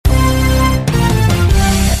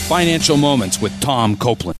Financial Moments with Tom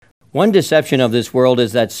Copeland. One deception of this world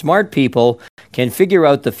is that smart people can figure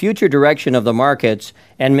out the future direction of the markets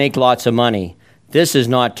and make lots of money. This is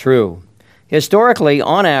not true. Historically,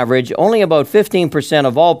 on average, only about 15%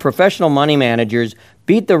 of all professional money managers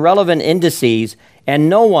beat the relevant indices, and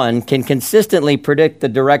no one can consistently predict the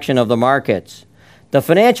direction of the markets. The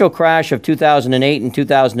financial crash of 2008 and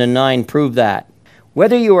 2009 proved that.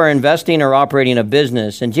 Whether you are investing or operating a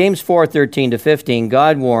business, in James 4:13-15,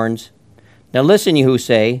 God warns, "Now listen, you who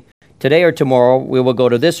say, today or tomorrow we will go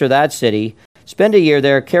to this or that city, spend a year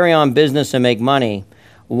there, carry on business and make money.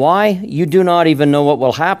 Why? You do not even know what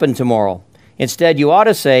will happen tomorrow. Instead, you ought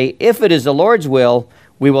to say, if it is the Lord's will,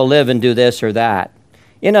 we will live and do this or that."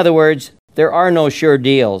 In other words, there are no sure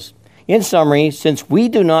deals. In summary, since we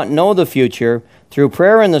do not know the future, through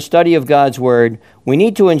prayer and the study of God's Word, we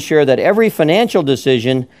need to ensure that every financial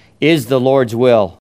decision is the Lord's will.